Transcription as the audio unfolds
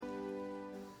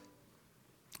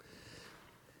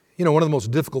You know, one of the most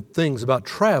difficult things about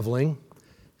traveling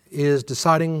is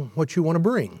deciding what you want to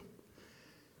bring.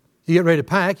 You get ready to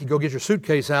pack, you go get your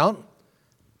suitcase out,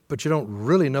 but you don't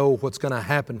really know what's going to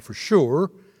happen for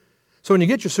sure. So when you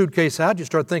get your suitcase out, you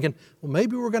start thinking, well,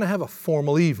 maybe we're going to have a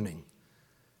formal evening.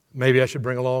 Maybe I should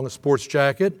bring along a sports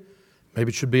jacket. Maybe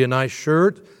it should be a nice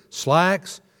shirt,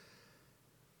 slacks.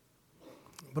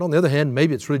 But on the other hand,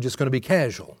 maybe it's really just going to be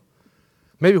casual.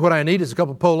 Maybe what I need is a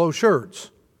couple polo shirts.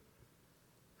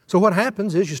 So what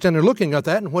happens is you stand there looking at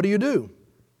that, and what do?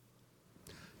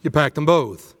 You pack them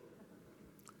both.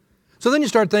 So then you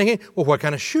start thinking, well, what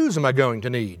kind of shoes am I going to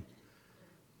need?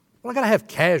 Well, I got to have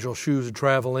casual shoes to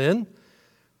travel in.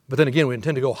 But then again, we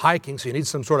intend to go hiking, so you need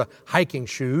some sort of hiking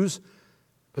shoes.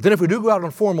 But then if we do go out on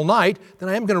a formal night, then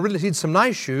I am going to really need some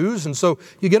nice shoes. And so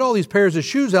you get all these pairs of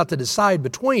shoes out to decide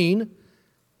between.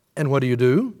 And what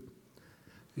do?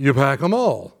 You pack them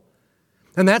all.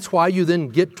 And that's why you then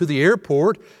get to the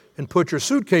airport and put your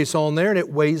suitcase on there, and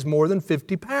it weighs more than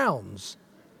 50 pounds.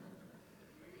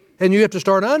 And you have to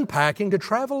start unpacking to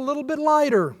travel a little bit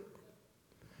lighter.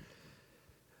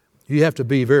 You have to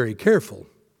be very careful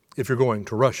if you're going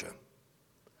to Russia.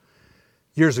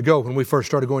 Years ago, when we first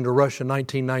started going to Russia in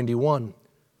 1991,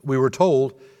 we were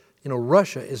told,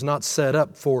 Russia is not set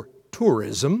up for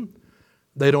tourism.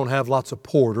 They don't have lots of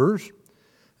porters.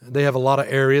 They have a lot of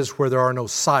areas where there are no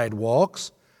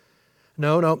sidewalks.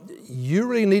 No, you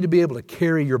really need to be able to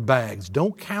carry your bags.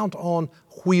 Don't count on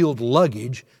wheeled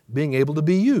luggage being able to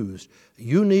be used.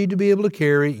 You need to be able to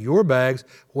carry your bags,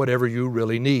 whatever you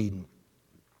really need.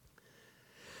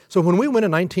 So when we went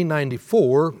in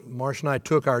 1994, Marsh and I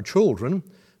took our children.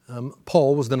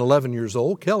 Paul was then 11 years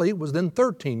old. Kelly was then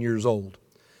 13 years old.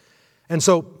 And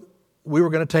so we were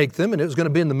going to take them, and it was going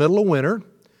to be in the middle of winter,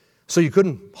 so you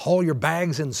couldn't haul your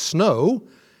bags in snow.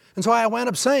 And so I wound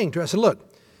up saying to her, I said, look,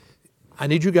 I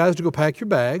need you guys to go pack your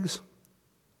bags.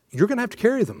 You're going to have to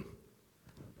carry them.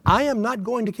 I am not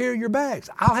going to carry your bags.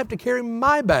 I'll have to carry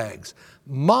my bags.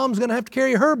 Mom's going to have to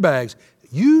carry her bags.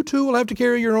 You two will have to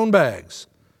carry your own bags.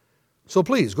 So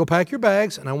please, go pack your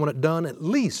bags, and I want it done at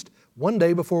least one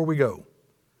day before we go.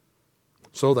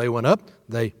 So they went up,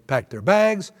 they packed their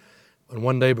bags, and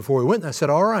one day before we went, I said,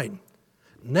 all right,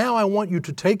 now I want you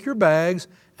to take your bags,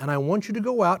 and I want you to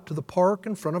go out to the park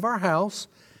in front of our house,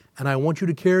 and I want you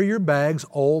to carry your bags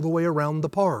all the way around the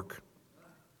park.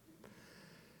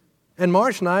 And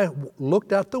Marsh and I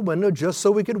looked out the window just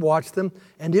so we could watch them,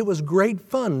 and it was great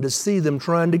fun to see them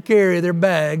trying to carry their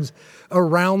bags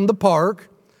around the park.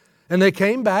 And they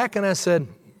came back, and I said,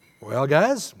 well,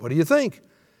 guys, what do you think?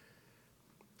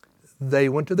 They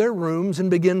went to their rooms and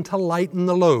began to lighten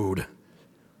the load.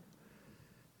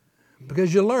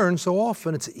 Because you learn so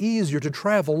often it's easier to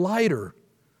travel lighter,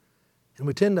 and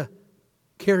we tend to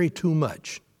carry too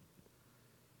much.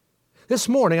 This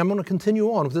morning, I'm going to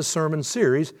continue on with this sermon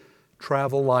series,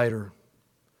 Travel Lighter.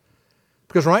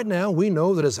 Because right now, we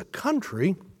know that as a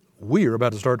country, we are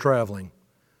about to start traveling.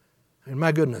 And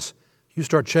my goodness, you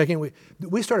start checking.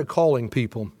 We started calling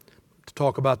people to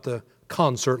talk about the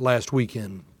concert last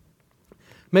weekend,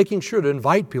 making sure to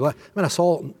invite people. I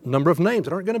saw a number of names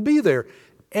that aren't going to be there.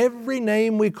 Every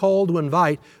name we called to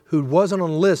invite who wasn't on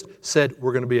the list said,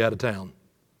 we're going to be out of town.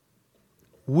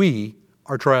 We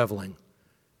are traveling.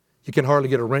 You can hardly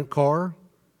get a rent car.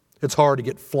 It's hard to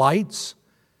get flights.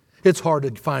 It's hard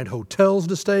to find hotels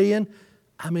to stay in.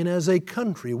 As a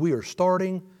country, we are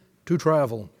starting to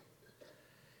travel.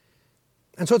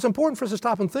 And so it's important for us to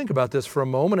stop and think about this for a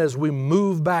moment as we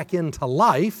move back into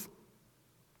life.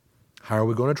 How are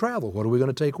we going to travel? What are we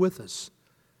going to take with us?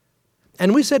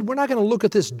 And we said we're not going to look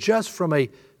at this just from a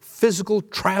physical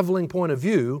traveling point of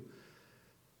view,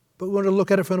 but we're going to look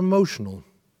at it from an emotional,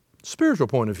 spiritual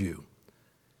point of view.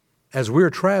 As we're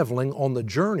traveling on the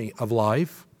journey of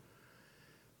life,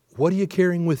 what are you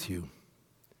carrying with you?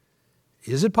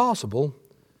 Is it possible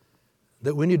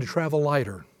that we need to travel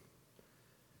lighter?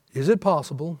 Is it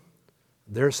possible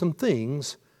there are some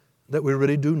things that we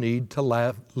really do need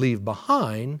to leave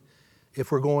behind if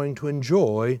we're going to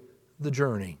enjoy the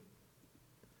journey?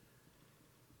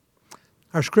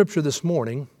 Our scripture this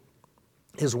morning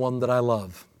is one that I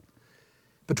love.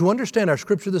 But to understand our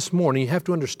scripture this morning, you have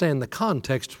to understand the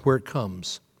context where it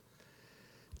comes.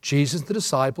 Jesus and the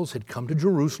disciples had come to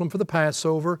Jerusalem for the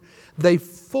Passover. They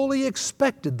fully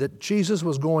expected that Jesus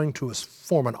was going to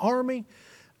form an army,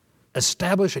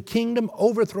 establish a kingdom,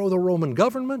 overthrow the Roman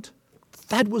government.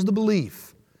 That was the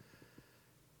belief.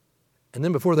 And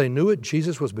then before they knew it,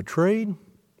 Jesus was betrayed,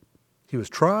 He was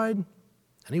tried,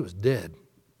 and He was dead.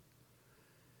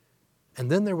 And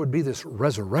then there would be this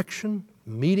resurrection,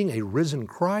 meeting a risen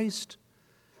Christ.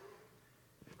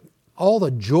 All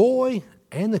the joy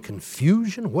and the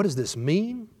confusion. What does this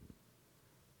mean?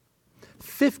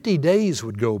 50 days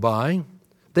would go by.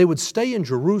 They would stay in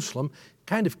Jerusalem,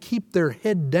 kind of keep their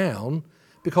head down,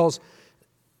 because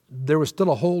there was still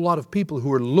a whole lot of people who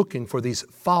were looking for these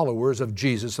followers of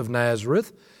Jesus of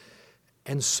Nazareth.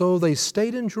 And so they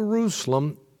stayed in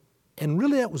Jerusalem, and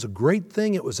really that was a great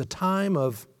thing. It was a time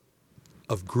of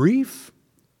grief,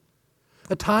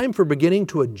 a time for beginning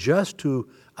to adjust, to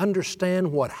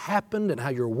understand what happened and how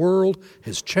your world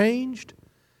has changed.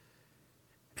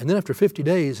 And then after 50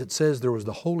 days, it says there was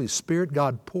the Holy Spirit.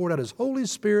 God poured out His Holy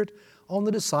Spirit on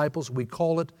the disciples. We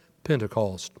call it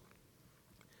Pentecost.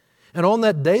 And on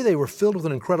that day, they were filled with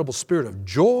an incredible spirit of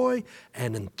joy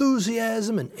and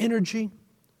enthusiasm and energy.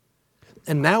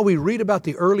 And now we read about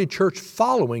the early church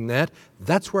following that.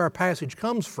 That's where our passage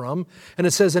comes from. And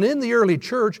it says, and in the early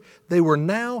church, they were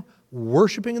now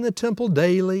worshiping in the temple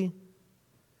daily.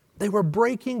 They were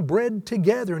breaking bread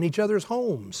together in each other's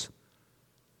homes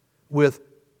with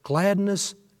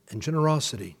gladness and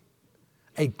generosity.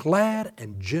 A glad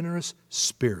and generous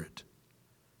spirit.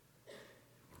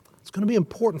 It's going to be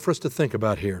important for us to think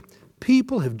about here.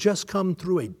 People have just come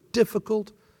through a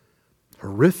difficult,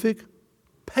 horrific,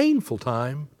 painful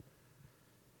time.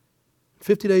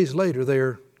 50 days later,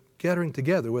 they're gathering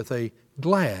together with a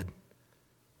glad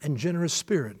and generous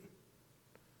spirit.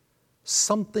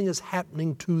 Something is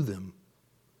happening to them.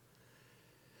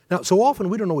 Now, so often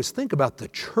we don't always think about the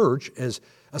church as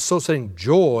associating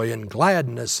joy and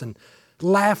gladness and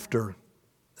laughter.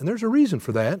 And there's a reason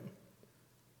for that.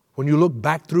 When you look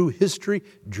back through history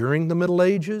during the Middle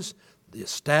Ages, the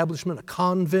establishment of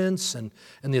convents and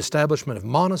the establishment of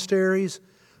monasteries,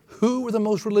 who were the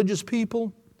most religious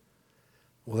people?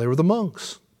 Well, they were the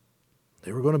monks.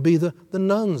 They were going to be the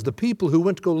nuns, the people who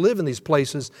went to go live in these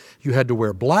places. You had to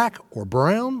wear black or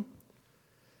brown.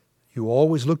 You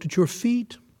always looked at your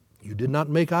feet. You did not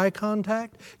make eye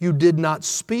contact. You did not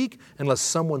speak unless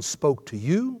someone spoke to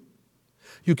you.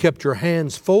 You kept your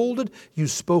hands folded. You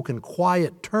spoke in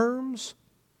quiet terms.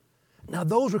 Now,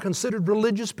 those were considered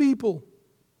religious people.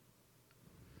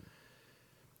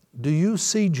 Do you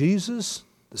see Jesus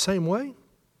the same way?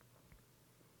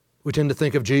 We tend to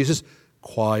think of Jesus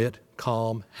quiet,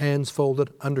 calm, hands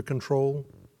folded, under control.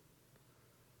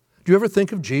 Do you ever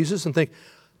think of Jesus and think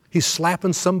He's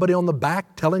slapping somebody on the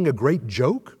back, telling a great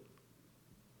joke?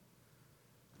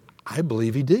 I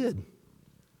believe He did.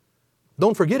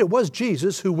 Don't forget, it was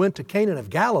Jesus who went to Cana of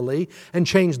Galilee and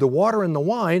changed the water and the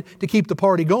wine to keep the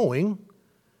party going.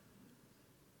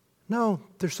 No,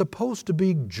 there's supposed to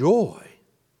be joy.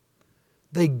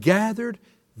 They gathered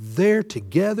there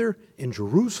together in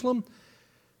Jerusalem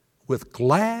with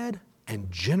glad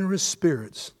and generous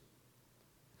spirits.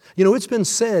 You know, it's been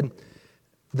said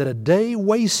that a day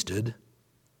wasted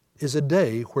is a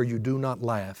day where you do not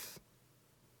laugh.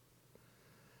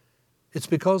 It's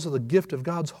because of the gift of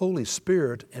God's Holy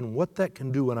Spirit and what that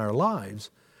can do in our lives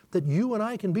that you and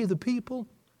I can be the people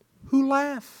who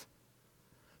laugh,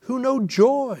 who know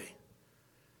joy.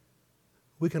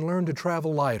 We can learn to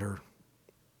travel lighter.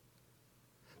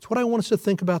 It's what I want us to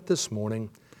think about this morning,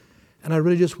 and I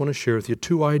really just want to share with you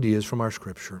two ideas from our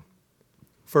Scripture.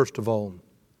 First of all,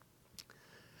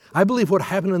 I believe what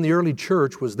happened in the early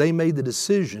church was they made the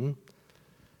decision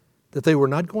that they were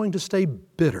not going to stay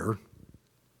bitter,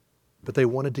 but they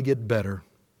wanted to get better.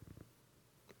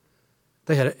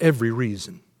 They had every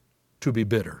reason to be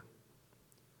bitter.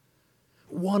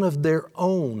 One of their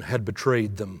own had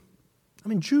betrayed them.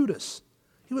 Judas,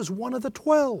 he was one of the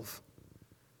 12.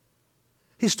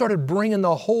 He started bringing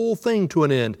the whole thing to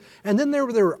an end. And then there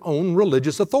were their own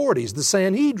religious authorities, the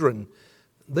Sanhedrin.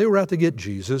 They were out to get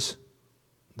Jesus.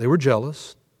 They were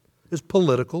jealous. It was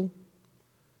political.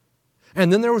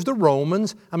 And then there was the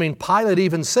Romans. Pilate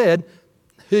even said,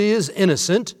 he is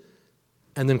innocent,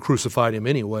 and then crucified Him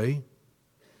anyway.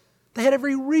 They had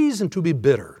every reason to be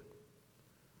bitter.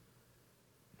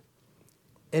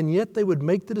 And yet they would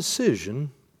make the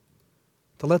decision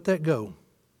to let that go.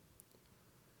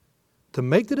 To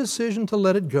make the decision to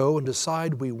let it go and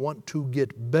decide we want to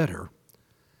get better.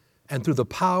 And through the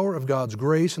power of God's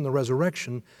grace and the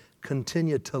resurrection,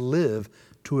 continue to live,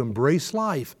 to embrace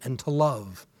life and to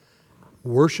love.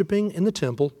 Worshiping in the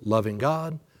temple, loving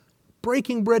God.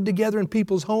 Breaking bread together in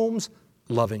people's homes,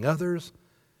 loving others,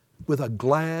 with a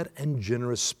glad and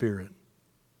generous spirit.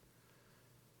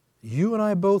 You and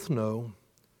I both know,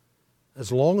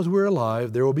 as long as we're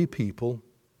alive, there will be people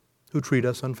who treat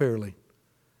us unfairly.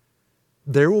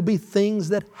 There will be things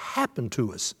that happen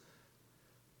to us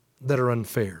that are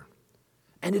unfair.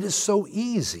 And it is so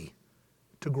easy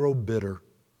to grow bitter.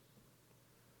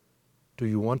 Do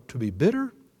you want to be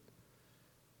bitter?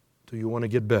 Do you want to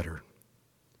get better?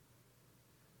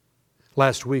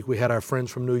 Last week we had our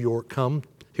friends from New York come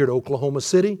here to Oklahoma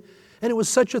City, and it was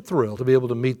such a thrill to be able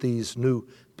to meet these new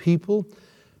people.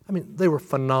 I mean, they were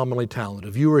phenomenally talented.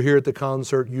 If you were here at the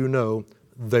concert, you know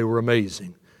they were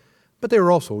amazing. But they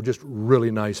were also just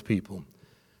really nice people.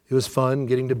 It was fun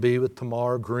getting to be with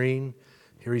Tamar Green.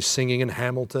 Here he's singing in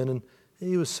Hamilton, and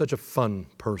he was such a fun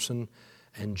person.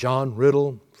 And John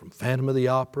Riddle from Phantom of the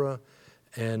Opera,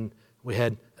 and we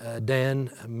had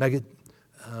Dan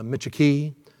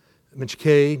Michikay,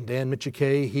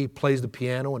 he plays the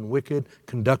piano in Wicked,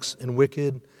 conducts in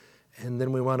Wicked. And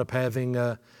then we wound up having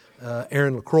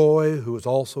Erin LaCroix, who is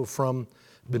also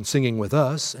been singing with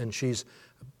us, and she's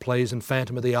plays in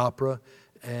Phantom of the Opera.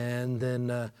 And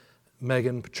then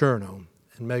Megan Pacherno.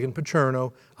 And Megan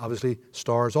Pacherno obviously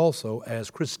stars also as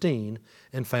Christine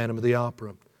in Phantom of the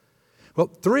Opera. Well,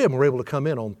 three of them were able to come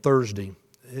in on Thursday.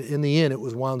 In the end, it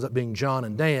winds up being John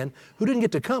and Dan, who didn't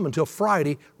get to come until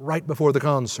Friday, right before the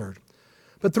concert.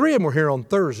 But three of them were here on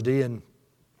Thursday, and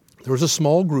there was a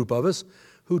small group of us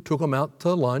who took them out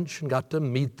to lunch and got to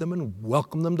meet them and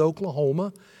welcome them to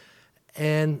Oklahoma.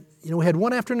 And, we had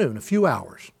one afternoon, a few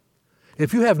hours.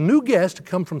 If you have new guests to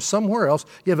come from somewhere else,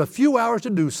 you have a few hours to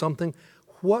do something,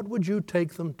 what would you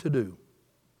take them to do?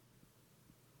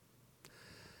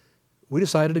 We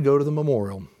decided to go to the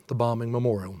memorial, the bombing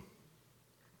memorial.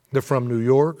 They're from New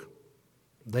York.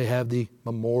 They have the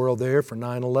memorial there for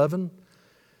 9/11.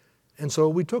 And so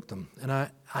we took them. And I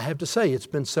have to say, it's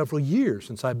been several years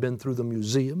since I've been through the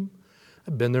museum.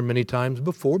 I've been there many times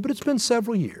before, but it's been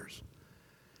several years.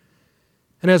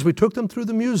 And as we took them through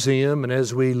the museum, and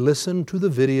as we listened to the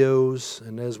videos,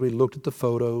 and as we looked at the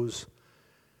photos,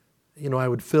 I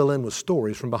would fill in with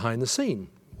stories from behind the scene.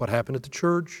 What happened at the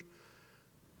church,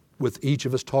 with each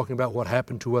of us talking about what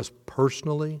happened to us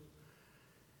personally.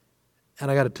 And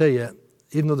I got to tell you,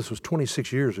 even though this was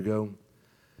 26 years ago,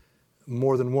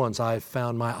 more than once I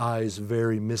found my eyes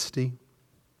very misty.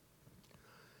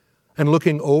 And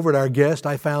looking over at our guest,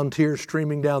 I found tears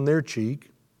streaming down their cheek.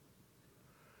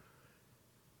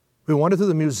 We wandered through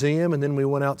the museum, and then we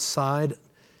went outside,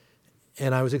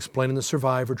 and I was explaining the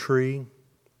survivor tree,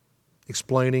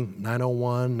 explaining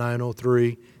 9/11,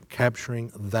 9/03,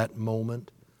 capturing that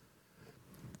moment,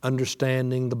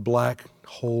 understanding the black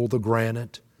hole, the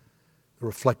granite, the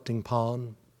reflecting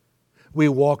pond. We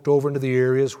walked over into the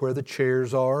areas where the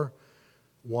chairs are,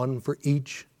 one for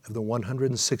each of the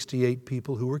 168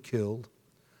 people who were killed.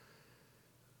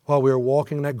 While we were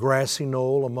walking that grassy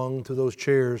knoll through those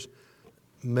chairs,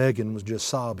 Megan was just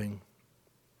sobbing.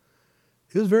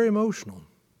 It was very emotional.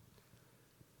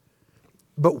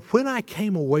 But when I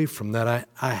came away from that,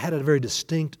 I had a very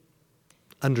distinct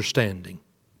understanding.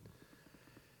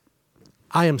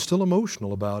 I am still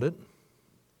emotional about it.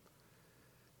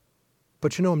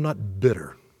 But I'm not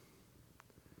bitter.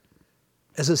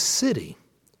 As a city,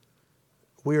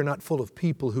 we are not full of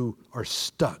people who are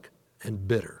stuck and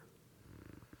bitter.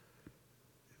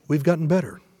 We've gotten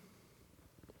better.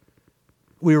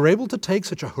 We were able to take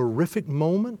such a horrific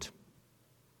moment,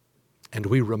 and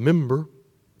we remember,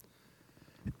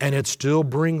 and it still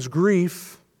brings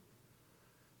grief,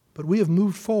 but we have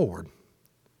moved forward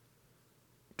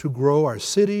to grow our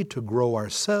city, to grow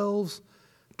ourselves,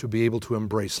 to be able to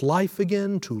embrace life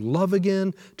again, to love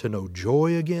again, to know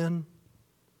joy again.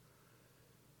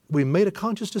 We made a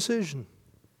conscious decision.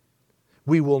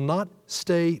 We will not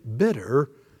stay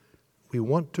bitter. We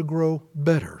want to grow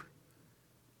better.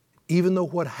 Even though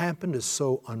what happened is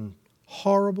so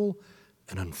horrible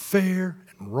and unfair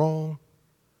and wrong,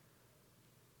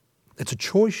 it's a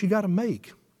choice you got to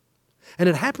make. And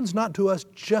it happens not to us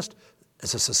just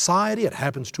as a society, it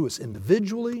happens to us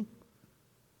individually.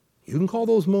 You can call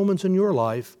those moments in your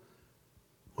life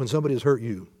when somebody has hurt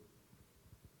you,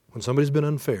 when somebody's been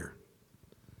unfair.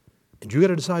 And you got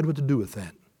to decide what to do with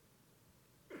that.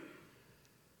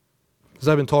 As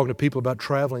I've been talking to people about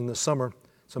traveling this summer,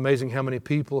 it's amazing how many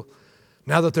people,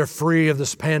 now that they're free of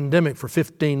this pandemic for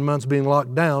 15 months being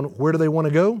locked down, where do they want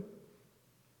to go?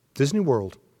 Disney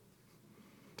World.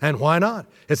 And why not?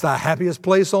 It's the happiest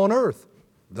place on earth.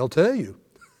 They'll tell you.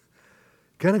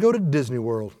 Gonna go to Disney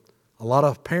World. A lot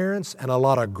of parents and a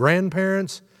lot of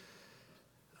grandparents.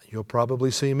 You'll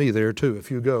probably see me there too if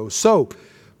you go. So,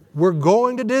 we're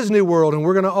going to Disney World and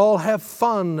we're going to all have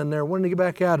fun, and they're wanting to get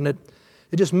back out. And it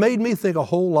just made me think a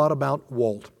whole lot about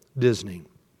Walt Disney.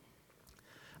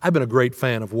 I've been a great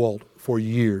fan of Walt for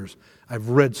years. I've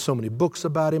read so many books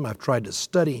about him. I've tried to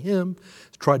study him,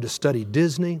 tried to study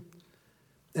Disney.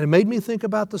 And it made me think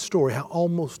about the story, how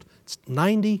almost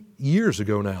 90 years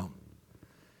ago now.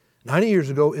 90 years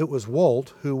ago, it was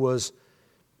Walt who was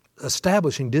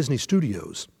establishing Disney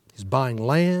Studios. He's buying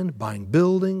land, buying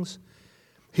buildings.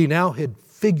 He now had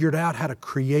figured out how to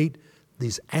create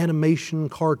these animation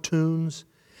cartoons.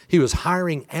 He was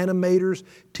hiring animators,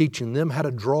 teaching them how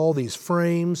to draw these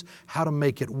frames, how to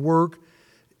make it work.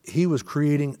 He was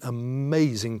creating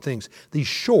amazing things. These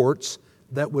shorts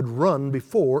that would run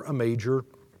before a major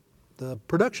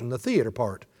production, the theater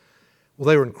part. Well,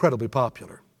 they were incredibly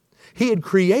popular. He had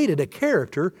created a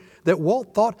character that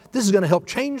Walt thought, this is going to help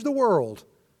change the world.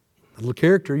 The little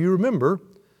character you remember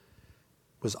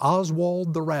was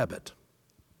Oswald the Rabbit.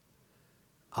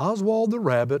 Oswald the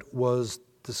Rabbit was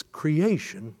this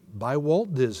creation by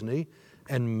Walt Disney,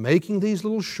 and making these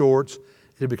little shorts,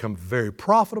 it had become very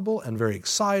profitable and very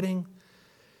exciting.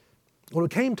 Well,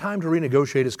 it came time to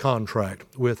renegotiate his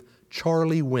contract with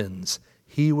Charlie Wins.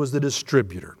 He was the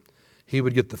distributor. He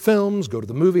would get the films, go to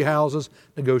the movie houses,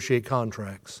 negotiate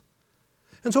contracts.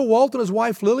 And so Walt and his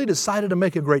wife Lily decided to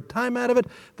make a great time out of it.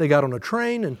 They got on a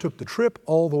train and took the trip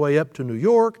all the way up to New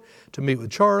York to meet with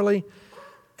Charlie.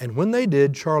 And when they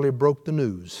did, Charlie broke the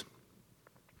news.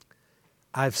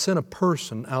 I've sent a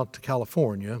person out to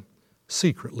California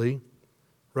secretly,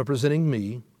 representing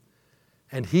me,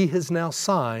 and he has now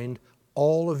signed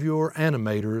all of your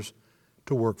animators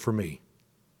to work for me.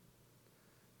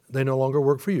 They no longer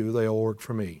work for you, they all work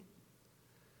for me.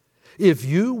 If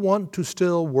you want to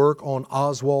still work on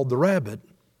Oswald the Rabbit,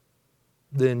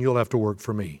 then you'll have to work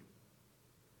for me.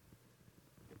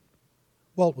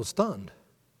 Walt was stunned.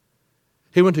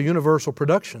 He went to Universal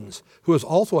Productions, who was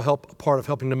also a part of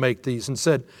helping to make these, and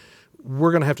said,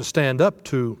 we're going to have to stand up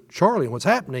to Charlie and what's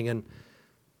happening. And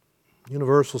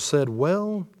Universal said,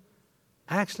 well,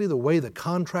 actually the way the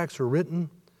contracts are written,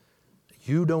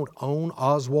 you don't own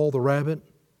Oswald the Rabbit,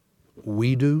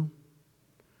 we do.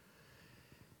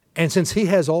 And since he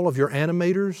has all of your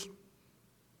animators,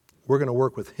 we're going to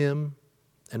work with him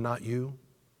and not you.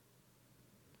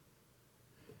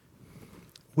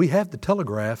 We have the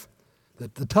telegram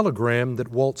that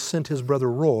Walt sent his brother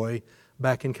Roy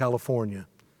back in California.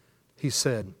 He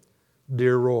said,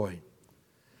 Dear Roy,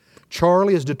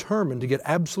 Charlie is determined to get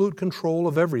absolute control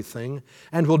of everything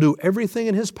and will do everything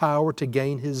in his power to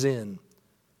gain his end.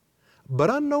 But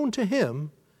unknown to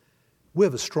him, we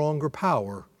have a stronger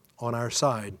power on our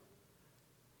side.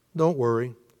 Don't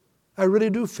worry. I really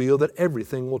do feel that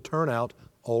everything will turn out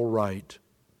all right.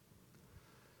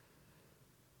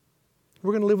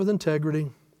 We're going to live with integrity.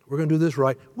 We're going to do this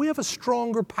right. We have a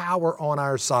stronger power on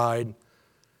our side.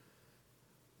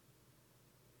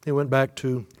 He went back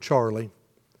to Charlie,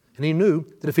 and he knew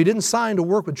that if he didn't sign to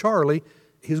work with Charlie,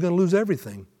 he was going to lose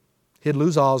everything. He'd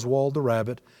lose Oswald the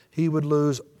Rabbit. He would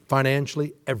lose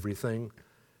financially everything.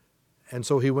 And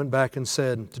so he went back and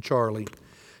said to Charlie,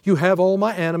 you have all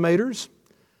my animators.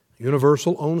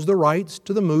 Universal owns the rights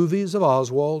to the movies of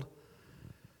Oswald,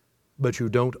 but you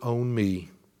don't own me.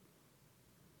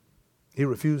 He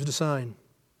refused to sign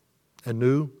and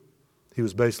knew he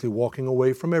was basically walking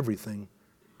away from everything.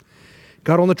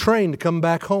 Got on the train to come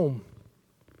back home.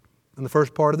 In the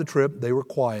first part of the trip, they were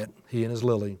quiet, he and his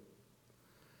Lily.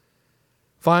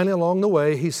 Finally, along the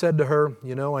way, he said to her,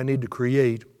 I need to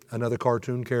create another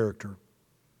cartoon character.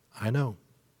 I know.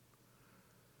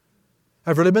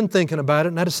 I've really been thinking about it,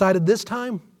 and I decided this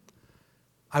time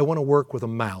I want to work with a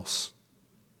mouse.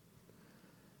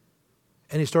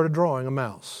 And he started drawing a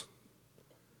mouse.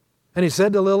 And he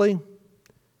said to Lily,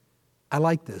 I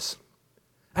like this.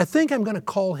 I think I'm going to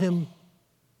call him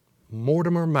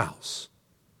Mortimer Mouse.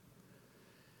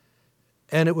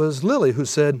 And it was Lily who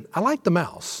said, I like the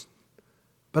mouse,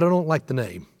 but I don't like the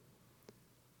name.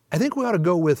 I think we ought to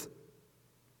go with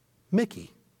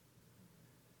Mickey.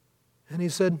 And he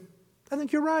said, I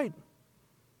think you're right.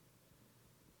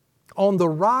 On the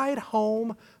ride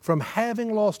home from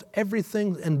having lost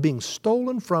everything and being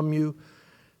stolen from you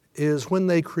is when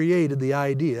they created the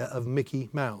idea of Mickey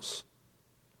Mouse.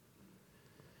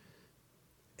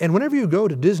 And whenever you go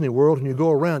to Disney World and you go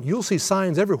around, you'll see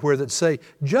signs everywhere that say,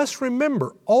 just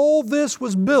remember, all this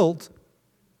was built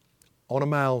on a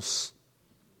mouse.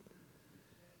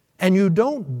 And you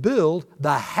don't build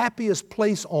the happiest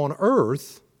place on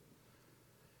earth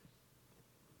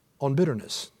on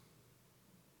bitterness.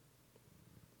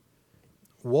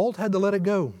 Walt had to let it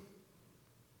go.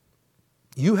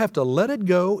 You have to let it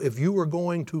go if you are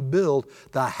going to build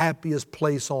the happiest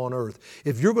place on earth.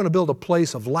 If you're going to build a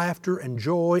place of laughter and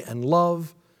joy and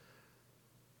love,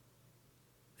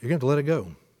 you're going to have to let it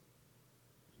go.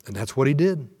 And that's what he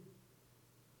did.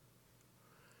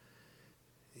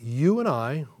 You and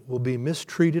I will be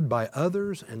mistreated by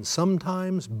others and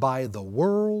sometimes by the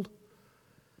world.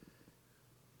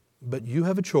 But you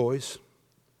have a choice.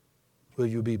 Will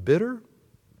you be bitter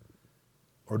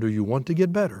or do you want to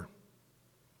get better?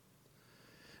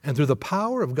 And through the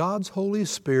power of God's Holy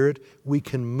Spirit, we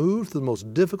can move through the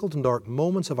most difficult and dark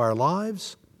moments of our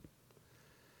lives,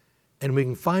 and we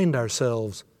can find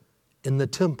ourselves in the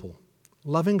temple,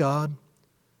 loving God,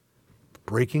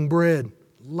 breaking bread,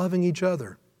 loving each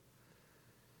other,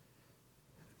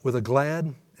 with a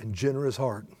glad and generous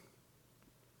heart.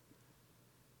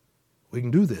 We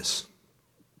can do this.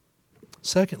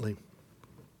 Secondly,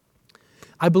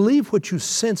 I believe what you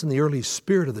sense in the early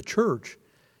spirit of the church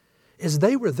is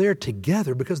they were there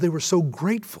together because they were so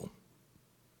grateful.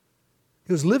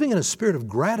 He was living in a spirit of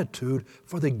gratitude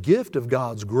for the gift of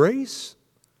God's grace,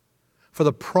 for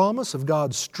the promise of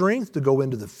God's strength to go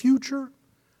into the future.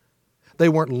 They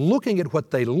weren't looking at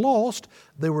what they lost,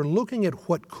 they were looking at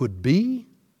what could be.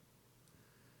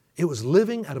 It was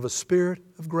living out of a spirit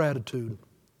of gratitude.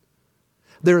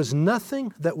 There is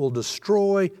nothing that will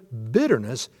destroy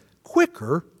bitterness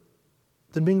quicker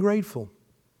than being grateful.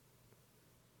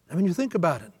 I mean, you think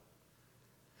about it.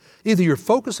 Either you're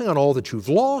focusing on all that you've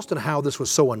lost and how this was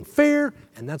so unfair,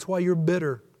 and that's why you're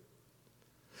bitter.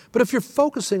 But if you're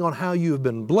focusing on how you've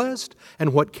been blessed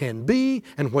and what can be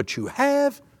and what you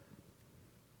have,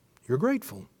 you're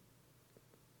grateful.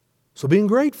 So being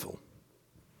grateful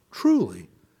truly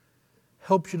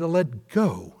helps you to let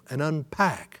go and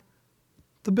unpack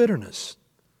the bitterness.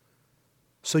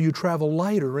 So you travel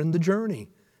lighter in the journey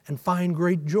and find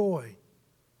great joy.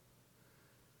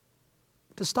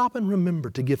 To stop and remember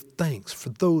to give thanks for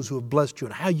those who have blessed you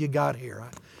and how you got here.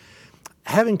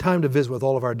 Having time to visit with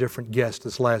all of our different guests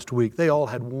this last week, they all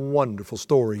had wonderful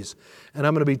stories. And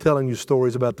I'm going to be telling you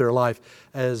stories about their life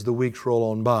as the weeks roll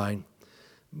on by.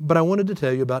 But I wanted to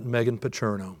tell you about Megan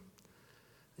Pacherno.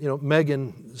 You know,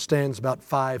 Megan stands about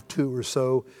 5'2" or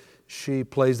so. She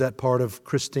plays that part of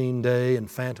Christine Day in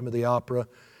Phantom of the Opera,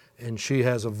 and she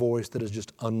has a voice that is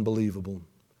just unbelievable.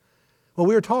 Well,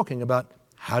 we were talking about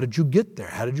how did you get there?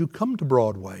 How did you come to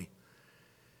Broadway?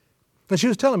 And she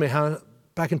was telling me how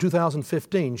back in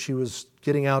 2015 she was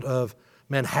getting out of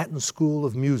Manhattan School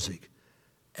of Music.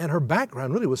 And her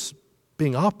background really was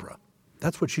being opera.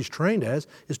 That's what she's trained as,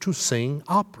 is to sing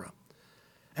opera.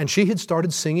 And she had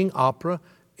started singing opera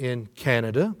in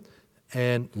Canada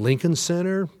and Lincoln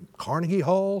Center, Carnegie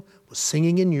Hall, was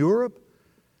singing in Europe.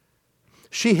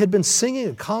 She had been singing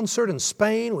a concert in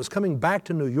Spain, was coming back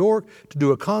to New York to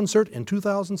do a concert in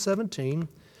 2017.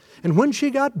 And when she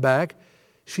got back,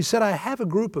 she said, I have a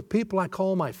group of people I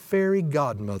call my fairy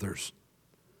godmothers.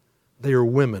 They are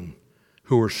women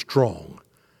who are strong.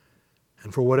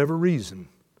 And for whatever reason,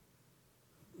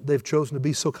 they've chosen to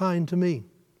be so kind to me.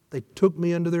 They took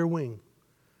me under their wing.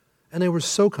 And they were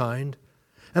so kind.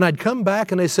 And I'd come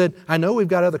back and they said, I know we've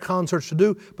got other concerts to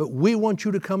do, but we want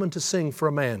you to come and to sing for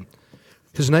a man.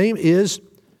 His name is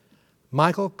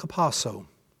Michael Capasso.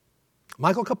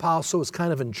 Michael Capasso is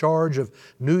kind of in charge of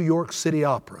New York City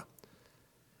Opera.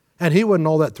 And he wasn't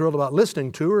all that thrilled about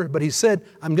listening to her, but he said,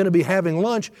 I'm going to be having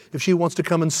lunch if she wants to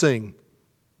come and sing.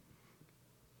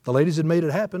 The ladies had made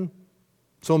it happen.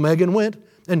 So Megan went,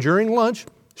 and during lunch,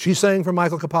 she sang for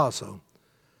Michael Capasso.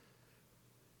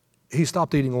 He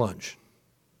stopped eating lunch.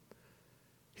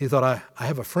 He thought, I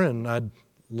have a friend I'd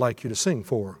like you to sing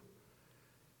for.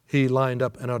 He lined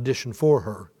up an audition for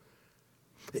her.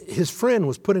 His friend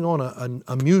was putting on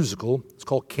a musical. It's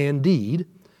called Candide,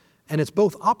 and it's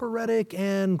both operatic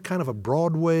and kind of a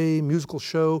Broadway musical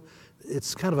show.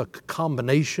 It's kind of a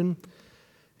combination.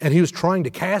 And he was trying to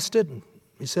cast it, and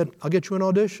he said, I'll get you an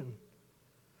audition.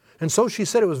 And so she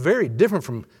said it was very different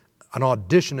from an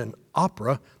audition in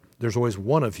opera. There's always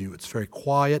one of you. It's very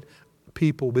quiet.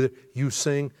 People will be there. You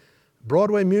sing.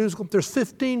 Broadway musical, there's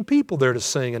 15 people there to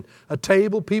sing, and a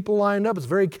table, people lined up. It's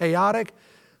very chaotic.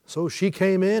 So she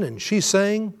came in and she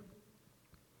sang.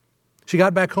 She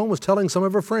got back home, was telling some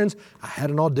of her friends, I had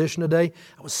an audition today.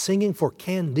 I was singing for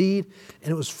Candide,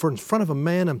 and it was in front of a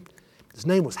man, and his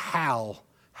name was Hal.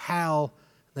 Hal.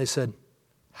 They said,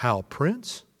 Hal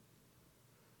Prince?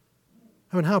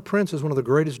 I mean, Hal Prince is one of the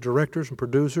greatest directors and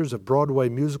producers of Broadway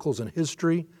musicals in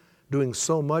history, doing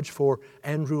so much for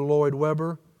Andrew Lloyd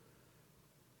Webber.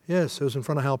 Yes, it was in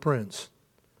front of Hal Prince.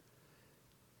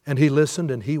 And he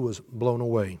listened and he was blown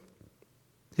away.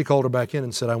 He called her back in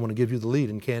and said, I want to give you the lead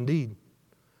in Candide.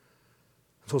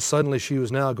 So suddenly she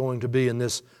was now going to be in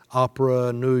this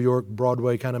opera, New York,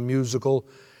 Broadway kind of musical.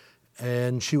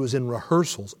 And she was in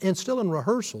rehearsals, and still in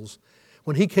rehearsals,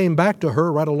 when he came back to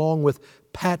her right along with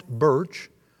Pat Birch.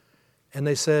 And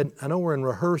they said, I know we're in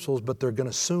rehearsals, but they're going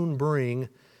to soon bring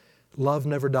Love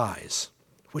Never Dies,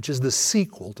 which is the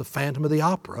sequel to Phantom of the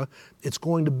Opera. It's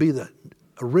going to be the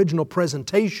original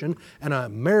presentation and an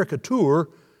America tour.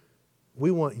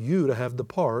 We want you to have the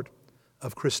part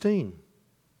of Christine.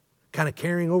 kind of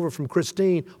carrying over from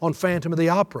Christine on Phantom of the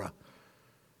Opera.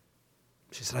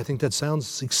 She said, I think that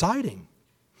sounds exciting.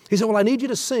 He said, well, I need you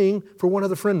to sing for one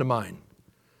other friend of mine.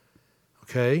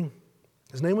 Okay.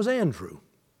 His name was Andrew.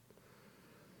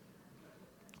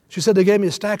 She said, they gave me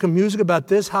a stack of music about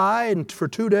this high and for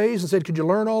 2 days and said, could you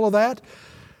learn all of that?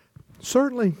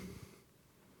 Certainly.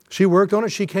 She worked on it.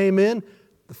 She came in.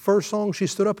 The first song she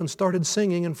stood up and started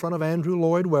singing in front of Andrew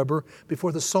Lloyd Webber.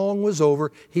 Before the song was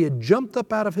over, he had jumped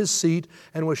up out of his seat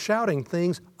and was shouting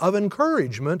things of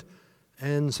encouragement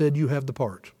and said, you have the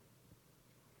part.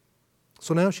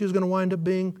 So now she was going to wind up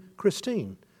being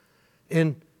Christine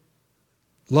in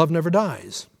Love Never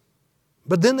Dies.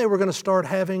 But then they were going to start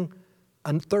having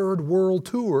a third world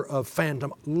tour of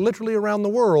Phantom, literally around the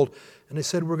world. And they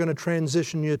said, we're going to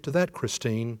transition you to that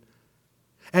Christine.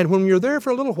 And when you're there for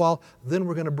a little while, then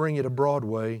we're going to bring you to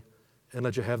Broadway and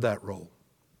let you have that role.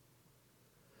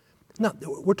 Now,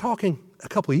 we're talking a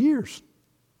couple of years.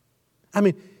 I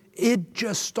mean, it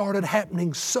just started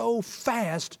happening so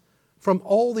fast from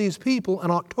all these people. On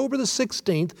October the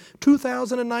 16th,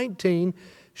 2019,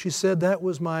 she said that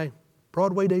was my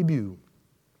Broadway debut.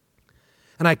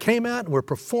 And I came out and we're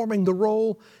performing the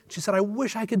role. She said, I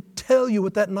wish I could tell you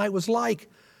what that night was like.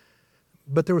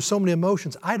 But there were so many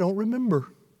emotions, I don't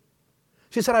remember.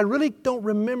 She said, I really don't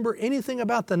remember anything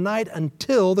about the night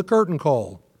until the curtain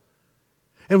call.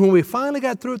 And when we finally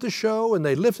got through with the show and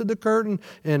they lifted the curtain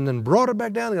and then brought it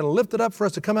back down, they're going to lift it up for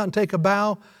us to come out and take a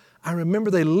bow. I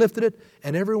remember they lifted it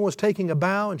and everyone was taking a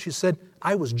bow, and she said,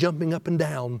 I was jumping up and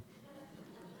down.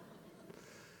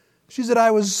 She said,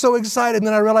 I was so excited, and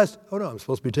then I realized, oh no, I'm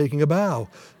supposed to be taking a bow.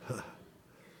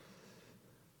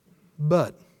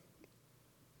 But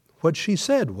what she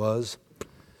said was,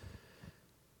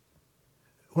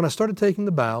 when I started taking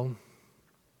the bow,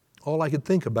 all I could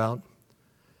think about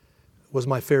was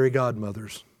my fairy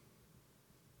godmothers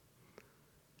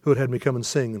who had me come and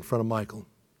sing in front of Michael.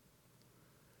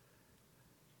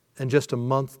 And just a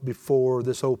month before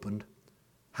this opened,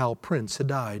 Hal Prince had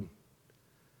died.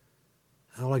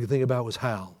 And all I could think about was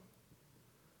Hal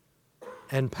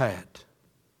and Pat.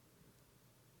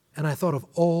 And I thought of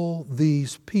all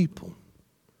these people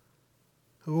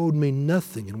who owed me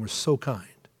nothing and were so kind.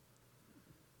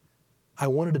 I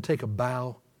wanted to take a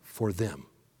bow for them.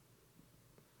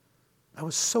 I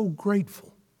was so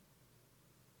grateful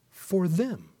for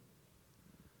them.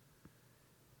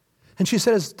 And she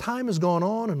said, as time has gone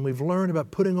on and we've learned about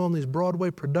putting on these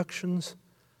Broadway productions,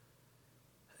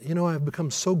 you know, I've become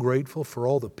so grateful for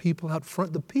all the people out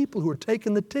front, the people who are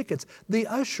taking the tickets, the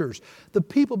ushers, the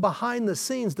people behind the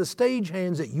scenes, the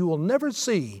stagehands that you will never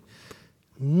see.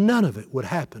 None of it would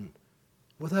happen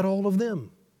without all of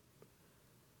them.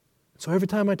 So every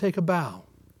time I take a bow,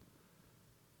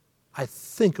 I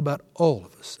think about all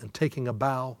of us and taking a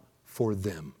bow for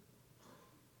them.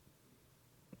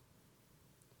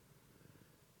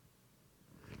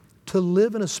 To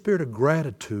live in a spirit of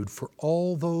gratitude for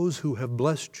all those who have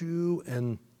blessed you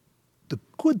and the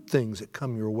good things that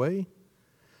come your way.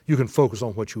 You can focus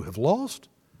on what you have lost.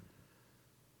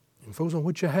 You can focus on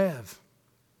what you have,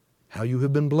 how you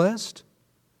have been blessed,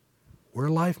 where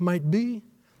life might be.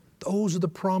 Those are the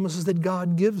promises that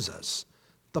God gives us,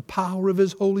 the power of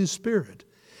His Holy Spirit.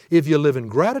 If you live in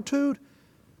gratitude,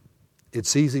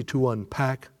 it's easy to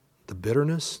unpack the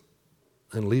bitterness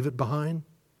and leave it behind.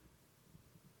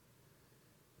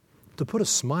 To put a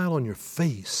smile on your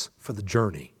face for the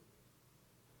journey.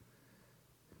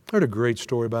 I heard a great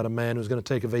story about a man who was going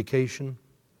to take a vacation.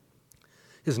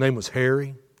 His name was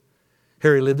Harry.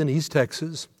 Harry lived in East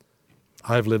Texas.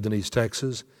 I've lived in East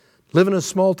Texas. Living in a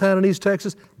small town in East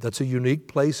Texas, that's a unique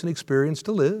place and experience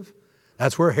to live.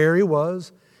 That's where Harry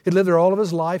was. He'd lived there all of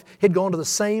his life. He'd gone to the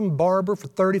same barber for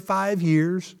 35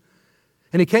 years.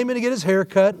 And he came in to get his hair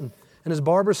cut, and his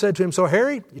barber said to him, so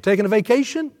Harry, you taking a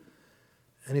vacation?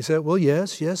 And he said, well,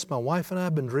 yes, my wife and I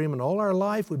have been dreaming all our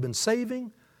life. We've been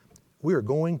saving. We are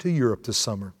going to Europe this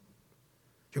summer.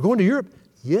 You're going to Europe?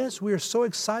 Yes, we are so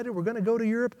excited. We're going to go to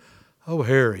Europe. Oh,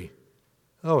 Harry,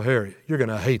 you're going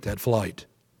to hate that flight.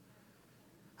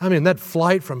 I mean, that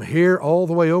flight from here all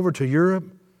the way over to Europe,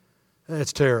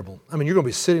 it's terrible. I mean, you're going to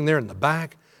be sitting there in the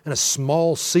back in a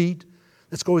small seat.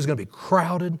 It's always going to be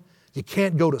crowded. You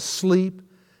can't go to sleep.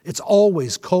 It's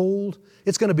always cold.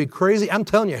 It's going to be crazy. I'm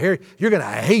telling you, Harry, you're going to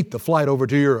hate the flight over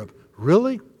to Europe.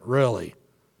 Really? Really?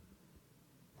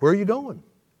 Where are you going?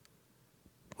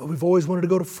 Well, we've always wanted to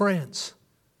go to France.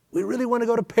 We really want to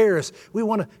go to Paris. We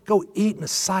want to go eat in a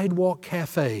sidewalk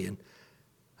cafe. And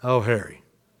oh, Harry,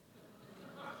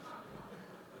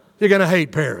 you're going to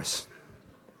hate Paris.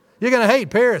 You're going to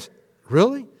hate Paris.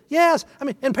 Really? Yes. I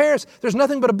mean, in Paris, there's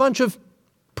nothing but a bunch of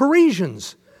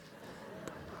Parisians.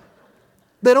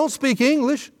 They don't speak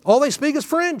English. All they speak is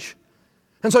French.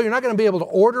 And so you're not going to be able to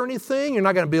order anything. You're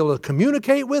not going to be able to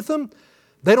communicate with them.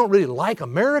 They don't really like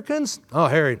Americans. Oh,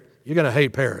 Harry, you're going to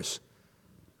hate Paris.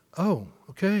 Oh,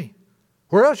 okay.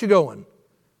 Where else you going?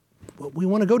 Well, we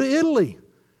want to go to Italy.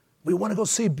 We want to go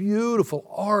see beautiful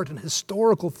art and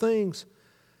historical things.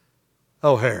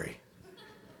 Oh, Harry,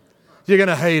 you're going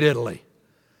to hate Italy.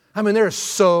 I mean, there's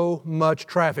so much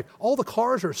traffic. All the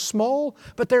cars are small,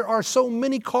 but there are so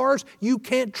many cars, you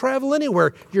can't travel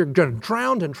anywhere. You're going to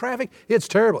drown in traffic. It's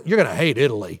terrible. You're going to hate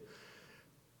Italy.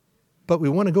 But we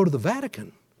want to go to the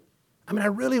Vatican. I mean, I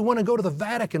really want to go to the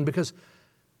Vatican because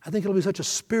I think it'll be such a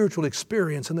spiritual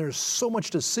experience, and there's so much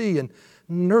to see and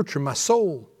nurture my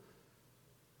soul.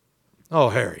 Oh,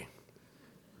 Harry,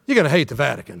 you're going to hate the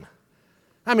Vatican.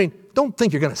 I mean, don't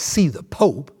think you're going to see the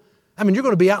Pope. I mean, you're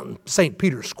going to be out in St.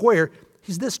 Peter's Square.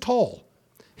 He's this tall.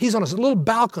 He's on a little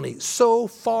balcony so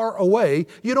far away,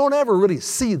 you don't ever really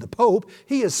see the Pope.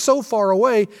 He is so far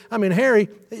away. I mean, Harry,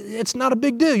 it's not a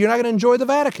big deal. You're not going to enjoy the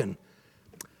Vatican.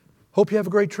 Hope you have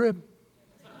a great trip.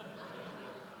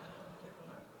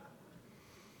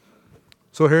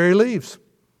 So Harry leaves.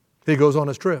 He goes on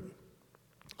his trip.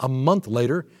 A month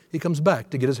later, he comes back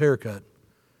to get his hair cut.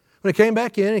 When he came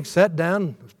back in, he sat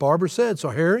down, as Barbara said, "So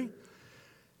Harry,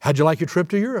 how'd you like your trip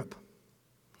to Europe?"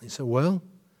 He said, "Well,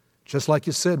 just like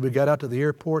you said, we got out to the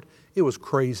airport. It was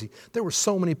crazy. There were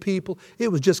so many people.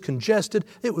 It was just congested.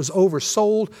 It was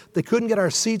oversold. They couldn't get our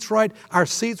seats right. Our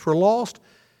seats were lost.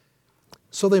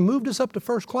 So they moved us up to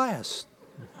first class."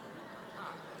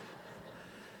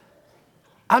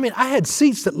 I mean, I had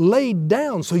seats that laid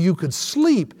down so you could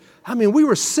sleep. I mean, we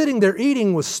were sitting there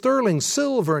eating with sterling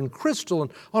silver and crystal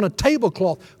and on a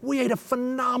tablecloth. We ate a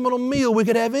phenomenal meal. We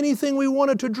could have anything we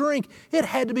wanted to drink. It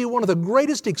had to be one of the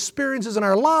greatest experiences in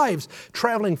our lives,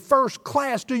 traveling first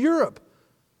class to Europe.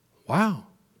 Wow.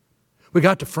 We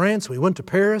got to France. We went to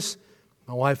Paris.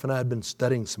 My wife and I had been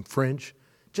studying some French,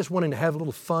 just wanting to have a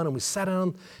little fun. And we sat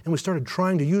down and we started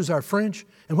trying to use our French.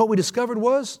 And what we discovered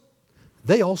was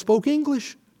they all spoke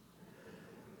English.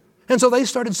 And so they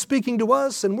started speaking to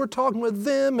us, and we're talking with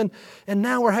them, and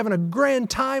now we're having a grand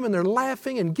time, and they're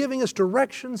laughing and giving us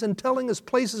directions and telling us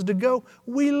places to go.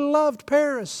 We loved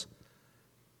Paris.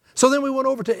 So then we went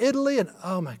over to Italy, and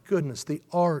oh my goodness, the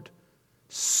art,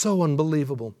 so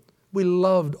unbelievable. We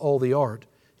loved all the art.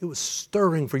 It was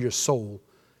stirring for your soul.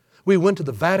 We went to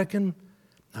the Vatican.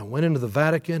 I went into the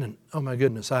Vatican, and oh my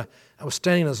goodness, I was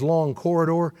standing in this long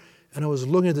corridor, and I was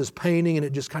looking at this painting, and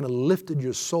it just kind of lifted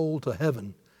your soul to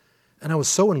heaven. And I was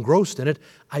so engrossed in it,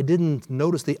 I didn't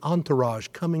notice the entourage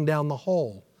coming down the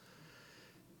hall.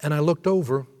 And I looked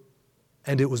over,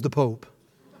 and it was the Pope.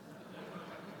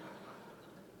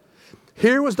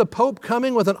 Here was the Pope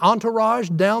coming with an entourage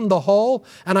down the hall,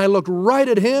 and I looked right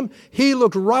at him. He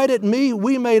looked right at me.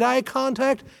 We made eye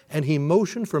contact, and he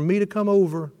motioned for me to come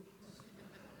over.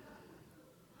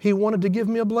 He wanted to give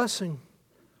me a blessing.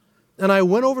 And I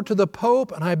went over to the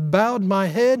Pope, and I bowed my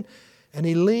head, and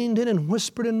he leaned in and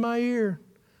whispered in my ear,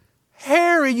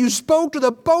 "Harry, you spoke to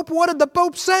the Pope. What did the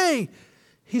Pope say?"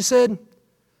 He said,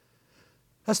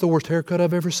 "That's the worst haircut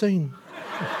I've ever seen."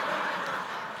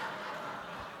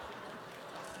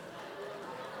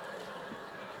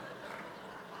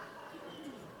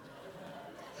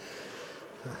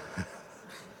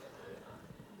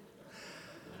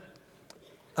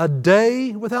 A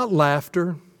day without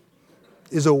laughter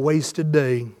is a wasted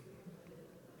day.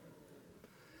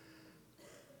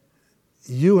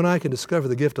 You and I can discover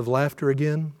the gift of laughter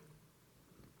again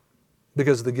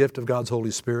because of the gift of God's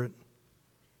Holy Spirit.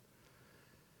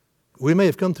 We may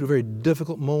have come through very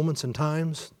difficult moments and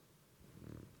times,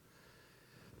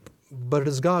 but it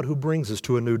is God who brings us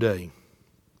to a new day,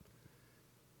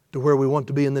 to where we want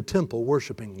to be in the temple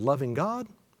worshiping, loving God,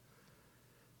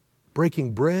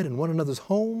 breaking bread in one another's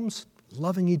homes,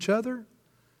 loving each other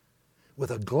with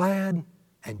a glad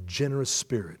and generous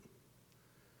spirit.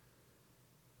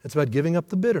 It's about giving up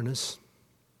the bitterness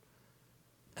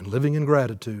and living in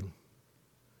gratitude.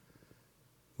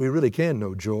 We really can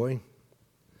know joy.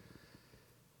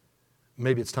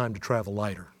 Maybe it's time to travel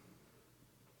lighter.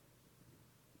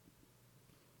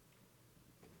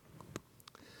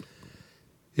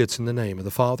 It's in the name of the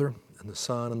Father, and the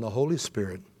Son, and the Holy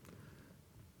Spirit.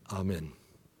 Amen.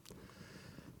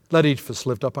 Let each of us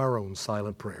lift up our own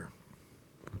silent prayer.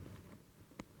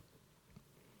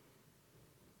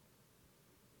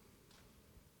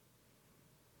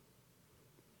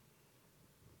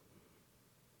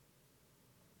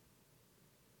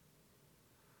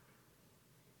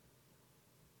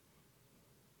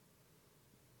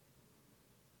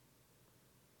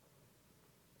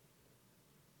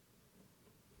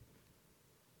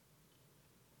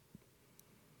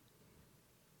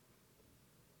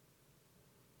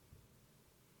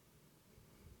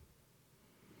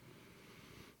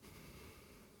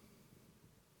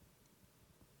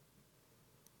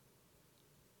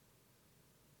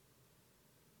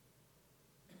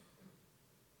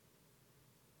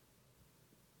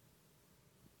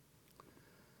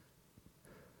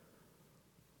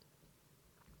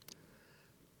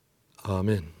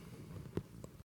 Amen.